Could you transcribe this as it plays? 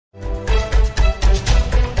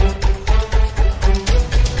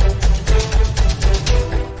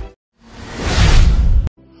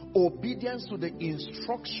obedience to the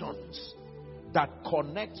instructions that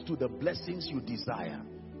connect to the blessings you desire.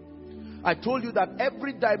 I told you that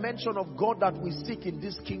every dimension of God that we seek in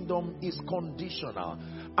this kingdom is conditional.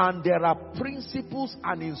 And there are principles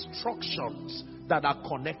and instructions that are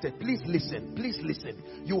connected. Please listen. Please listen.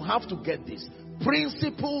 You have to get this.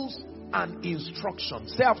 Principles and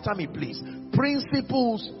instructions. Say after me, please.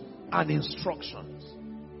 Principles and instructions.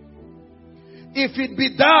 If it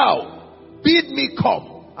be thou, bid me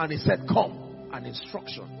come. And he said, come. An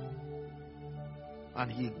instruction.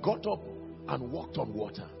 And he got up and walked on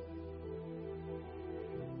water.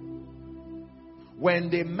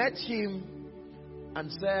 When they met him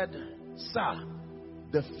and said, sir,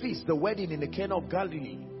 the feast, the wedding in the Cana of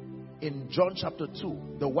Galilee, in John chapter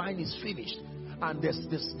 2, the wine is finished. And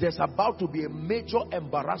there's about to be a major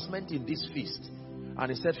embarrassment in this feast.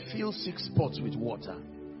 And he said, fill 6 pots with water.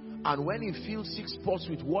 And when he filled 6 pots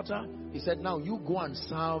with water, he said, now you go and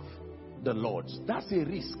serve the Lord. That's a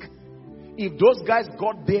risk. If those guys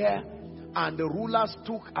got there and the rulers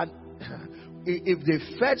took and if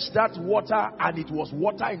they fetched that water and it was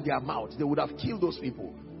water in their mouth, they would have killed those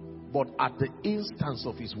people. But at the instance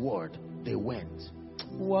of his word, they went.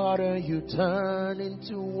 Water you turn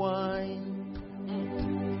into wine.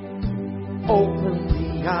 Open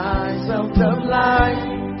the eyes of the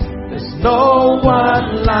blind. There's no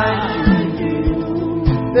one like you.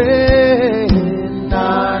 There's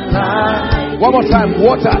none like. One more time,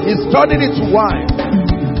 water is turning into wine.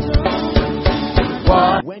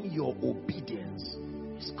 When your obedience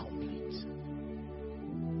is complete.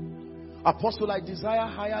 Apostle, I desire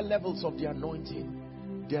higher levels of the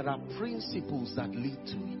anointing. There are principles that lead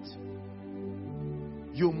to it.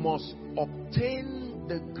 You must obtain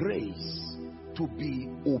the grace to be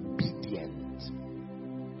obedient.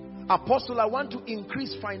 Apostle, I want to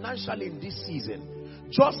increase financially in this season.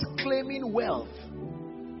 Just claiming wealth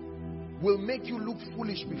will make you look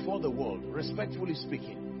foolish before the world, respectfully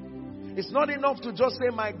speaking. It's not enough to just say,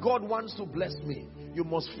 my God wants to bless me. You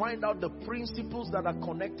must find out the principles that are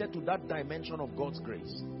connected to that dimension of God's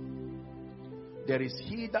grace. There is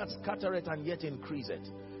he that scattereth and yet increaseth.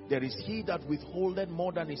 There is he that withholdeth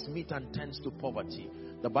more than is meet and tends to poverty.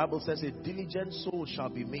 The Bible says a diligent soul shall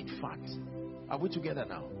be made fat. Are we together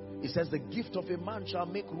now? It says the gift of a man shall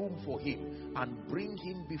make room for him and bring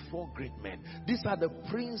him before great men. These are the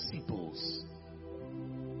principles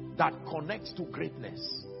that connect to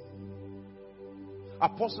greatness.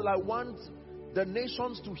 Apostle, I want the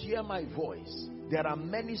nations to hear my voice. There are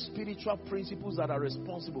many spiritual principles that are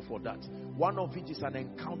responsible for that. One of it is an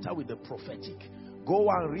encounter with the prophetic. Go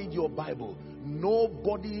and read your Bible.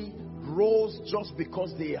 Nobody rose just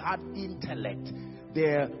because they had intellect.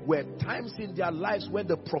 There were times in their lives when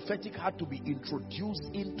the prophetic had to be introduced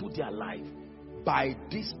into their life. By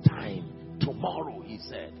this time tomorrow, he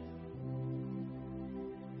said.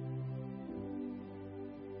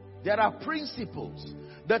 There are principles.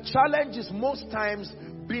 The challenge is most times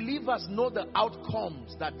believers know the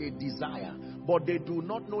outcomes that they desire, but they do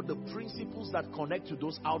not know the principles that connect to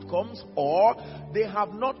those outcomes, or they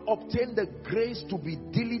have not obtained the grace to be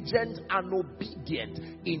diligent and obedient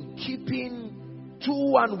in keeping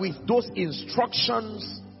to and with those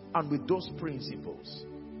instructions and with those principles.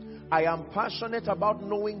 I am passionate about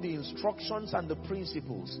knowing the instructions and the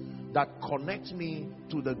principles that connect me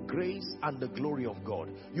to the grace and the glory of God.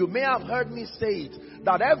 You may have heard me say it,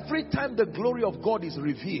 that every time the glory of God is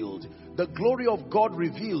revealed, the glory of God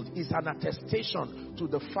revealed is an attestation to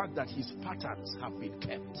the fact that his patterns have been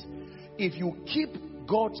kept. If you keep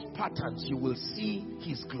God's patterns, you will see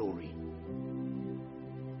his glory.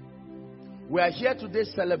 We are here today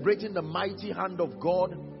celebrating the mighty hand of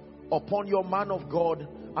God upon your man of God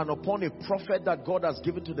and upon a prophet that God has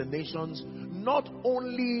given to the nations, not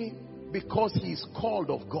only because he is called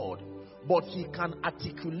of God, but he can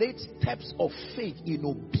articulate steps of faith in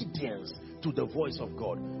obedience to the voice of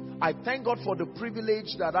God. I thank God for the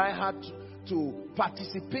privilege that I had to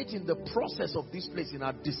participate in the process of this place in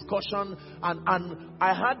our discussion, and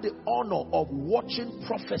I had the honor of watching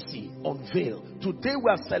prophecy unveil. Today we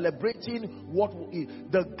are celebrating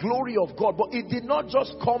the glory of God, but it did not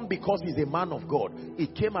just come because he's a man of God.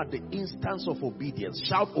 It came at the instance of obedience.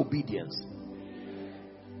 Shout obedience.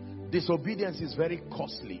 Disobedience is very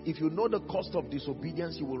costly. If you know the cost of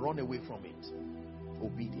disobedience, you will run away from it.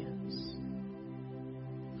 Obedience.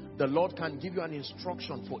 The Lord can give you an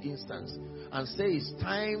instruction, for instance, and say it's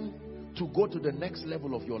time to go to the next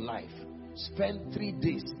level of your life. Spend 3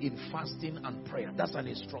 days in fasting and prayer. That's an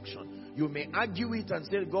instruction. You may argue it and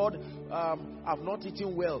say, God, I've not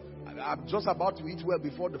eaten well. I'm just about to eat well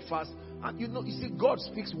before the fast. And you see, God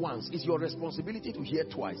speaks once. It's your responsibility to hear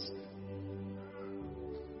twice.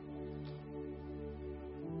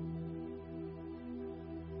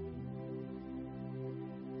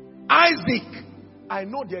 Isaac, I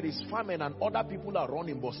know there is famine and other people are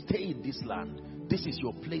running, but stay in this land. This is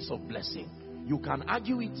your place of blessing. You can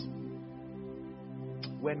argue it.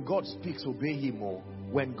 When God speaks, obey him. Or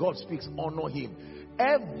when God speaks, honor him.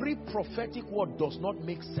 Every prophetic word does not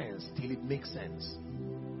make sense till it makes sense.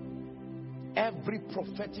 Every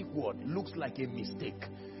prophetic word looks like a mistake.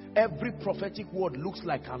 Every prophetic word looks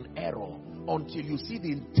like an error until you see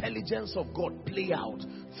the intelligence of God play out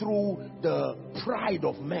through the pride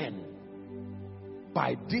of men.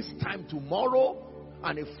 By this time tomorrow,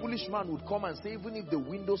 and a foolish man would come and say, even if the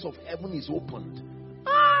windows of heaven is opened.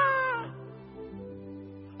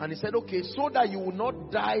 And he said, okay, so that you will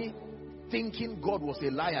not die thinking God was a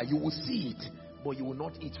liar, you will see it, but you will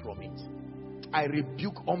not eat from it. I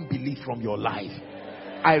rebuke unbelief from your life.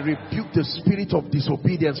 I rebuke the spirit of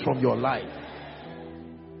disobedience from your life.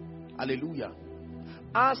 Hallelujah.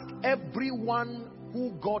 Ask everyone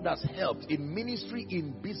who God has helped in ministry,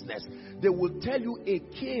 in business. They will tell you a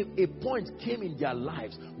point came in their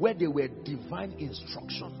lives where they were divine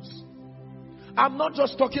instructions. I'm not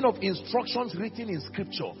just talking of instructions written in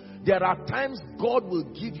scripture. There are times God will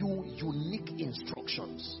give you unique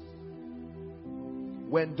instructions.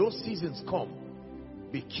 When those seasons come,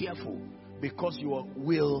 be careful, because you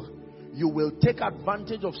will take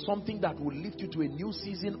advantage of something that will lift you to a new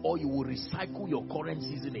season, or you will recycle your current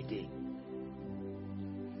season again.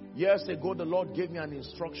 Years ago, the Lord gave me an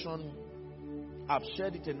instruction. I've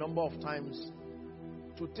shared it a number of times,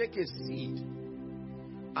 to take a seed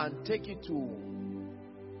and take it to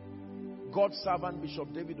God's servant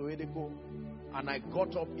Bishop David Oedeko. And I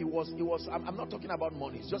got up. I'm not talking about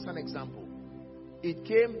money, it's just an example. It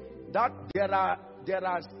came that there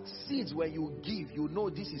are seeds when you give, you know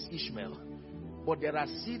this is Ishmael. But there are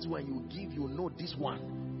seeds when you give, you know this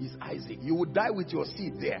one is Isaac. You will die with your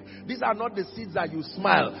seed there. These are not the seeds that you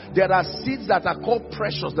smile. There are seeds that are called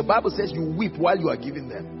precious. The Bible says you weep while you are giving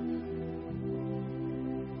them.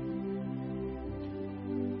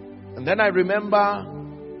 And then I remember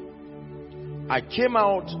I came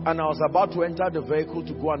out and I was about to enter the vehicle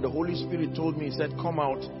to go, and the Holy Spirit told me, he said, come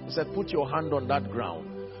out. He said, put your hand on that ground.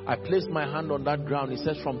 I placed my hand on that ground. He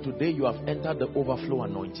says, from today you have entered the overflow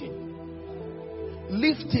anointing.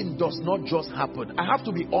 Lifting does not just happen. I have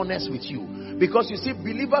to be honest with you, because you see,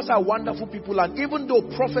 believers are wonderful people, and even though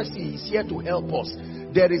prophecy is here to help us,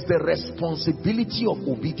 there is the responsibility of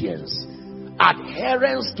obedience,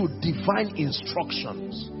 adherence to divine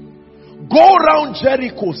instructions. Go around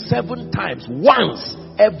Jericho 7 times, once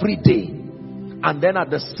every day, and then at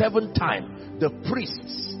the 7th time, the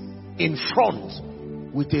priests in front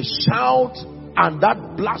with a shout and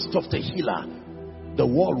that blast of the healer, the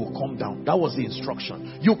wall will come down. That was the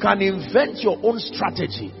instruction. You can invent your own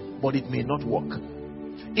strategy, but it may not work.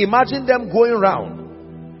 Imagine them going around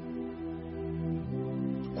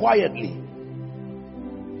quietly.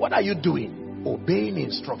 What are you doing? Obeying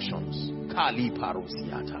instructions.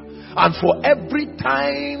 And for every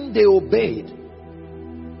time they obeyed,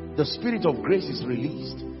 the spirit of grace is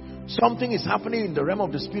released. Something is happening in the realm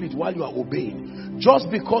of the spirit while you are obeying. Just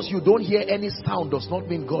because you don't hear any sound does not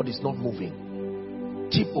mean God is not moving.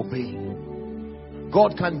 Keep obeying.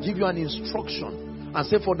 God can give you an instruction and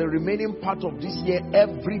say, for the remaining part of this year,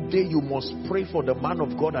 every day you must pray for the man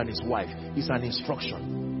of God and his wife. It's an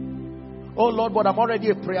instruction. Oh Lord, but I'm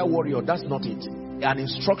already a prayer warrior. That's not it. An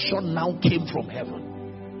instruction now came from heaven.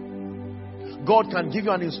 God can give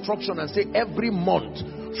you an instruction and say, every month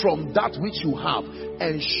from that which you have,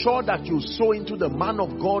 ensure that you sow into the man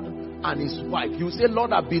of God and his wife. You say,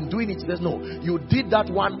 Lord, I've been doing it. He says, no, you did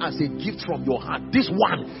that one as a gift from your heart. This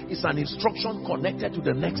one is an instruction connected to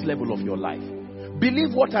the next level of your life.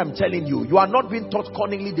 Believe what I'm telling you. You are not being taught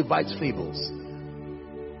cunningly divides fables.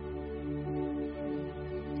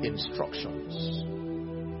 Instructions.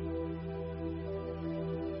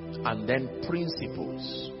 And then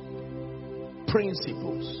principles.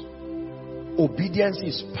 Principles. Obedience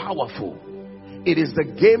is powerful. It is the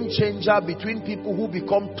game changer between people who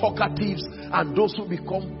become talkatives and those who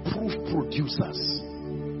become proof producers.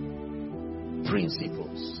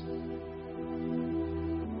 Principles.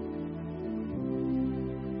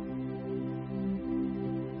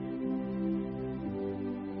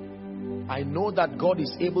 I know that God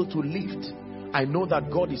is able to lift. I know that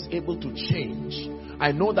God is able to change.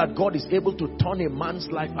 I know that God is able to turn a man's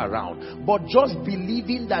life around. But just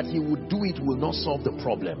believing that he would do it will not solve the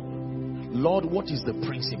problem. Lord, what is the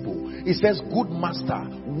principle? He says, good master,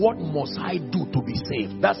 what must I do to be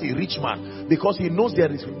saved? That's a rich man, because he knows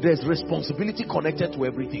there's responsibility connected to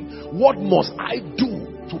everything. What must I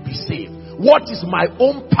do to be saved? What is my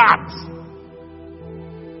own path?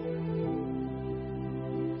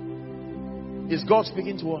 Is God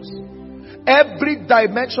speaking to us? Every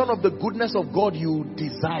dimension of the goodness of God you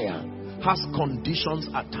desire has conditions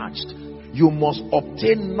attached. You must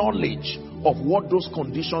obtain knowledge of what those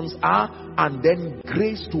conditions are, and then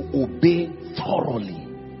grace to obey thoroughly.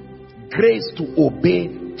 Grace to obey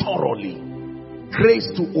thoroughly. Grace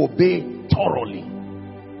to obey thoroughly.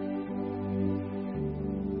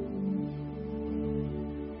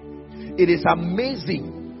 It is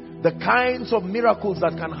amazing the kinds of miracles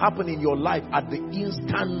that can happen in your life at the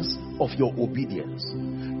instance of your obedience.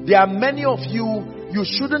 There are many of you, you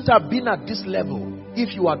shouldn't have been at this level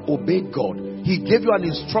if you had obeyed God. He gave you an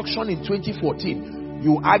instruction in 2014.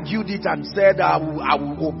 You argued it and said, I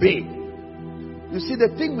will obey. You see,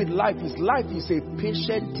 the thing with life is a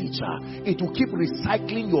patient teacher. It will keep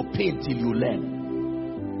recycling your pain till you learn.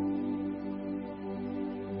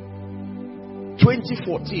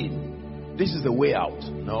 2014. This is the way out.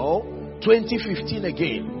 No. 2015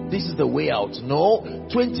 again. This is the way out. No.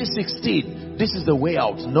 2016. This is the way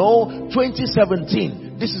out. No.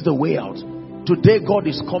 2017. This is the way out. Today God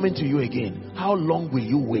is coming to you again. How long will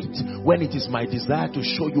you wait when it is my desire to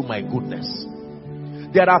show you my goodness?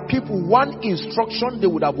 There are people, one instruction they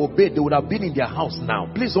would have obeyed, they would have been in their house now.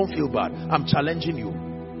 Please don't feel bad. I'm challenging you.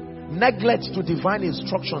 Neglect to divine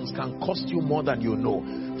instructions can cost you more than you know.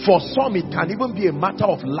 For some, it can even be a matter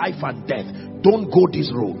of life and death. Don't go this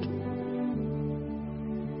road.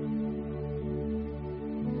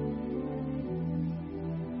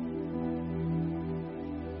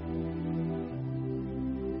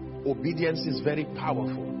 Obedience is very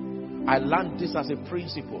powerful. I learned this as a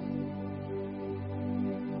principle.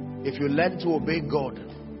 If you learn to obey God,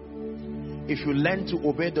 if you learn to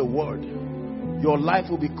obey the word, your life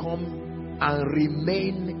will become and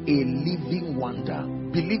remain a living wonder.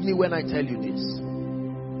 Believe me when I tell you this.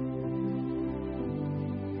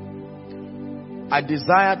 I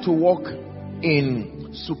desire to walk in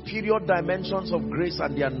superior dimensions of grace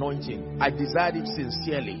and the anointing. I desired it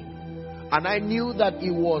sincerely. And I knew that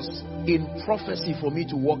it was in prophecy for me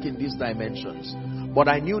to walk in these dimensions. But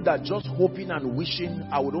I knew that just hoping and wishing,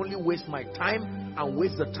 I would only waste my time and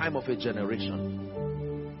waste the time of a generation.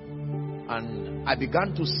 And I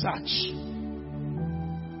began to search.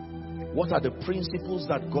 What are the principles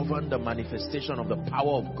that govern the manifestation of the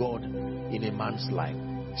power of God in a man's life?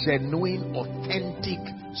 Genuine, authentic,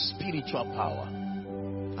 spiritual power.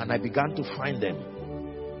 And I began to find them.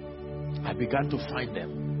 I began to find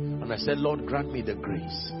them. And I said, Lord, grant me the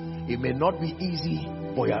grace. It may not be easy,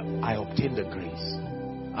 but I obtained the grace.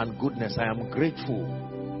 And goodness, I am grateful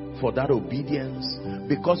for that obedience.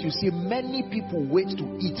 Because you see, many people wait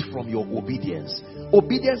to eat from your obedience.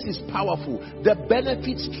 Obedience is powerful. The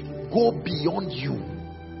benefits go beyond you.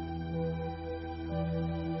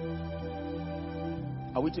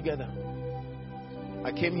 Are we together?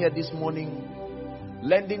 I came here this morning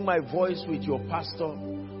lending my voice with your pastor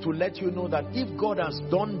to let you know that if God has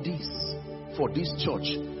done this for this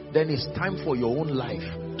church, then it's time for your own life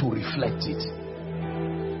to reflect it.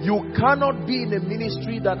 You cannot be in a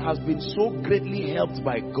ministry that has been so greatly helped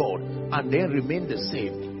by God and then remain the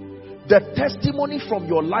same. The testimony from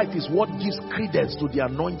your life is what gives credence to the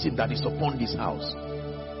anointing that is upon this house.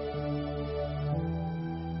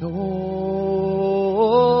 No,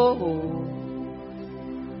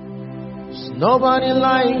 there's nobody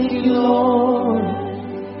like you, Lord.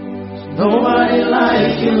 There's nobody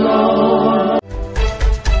like you, Lord.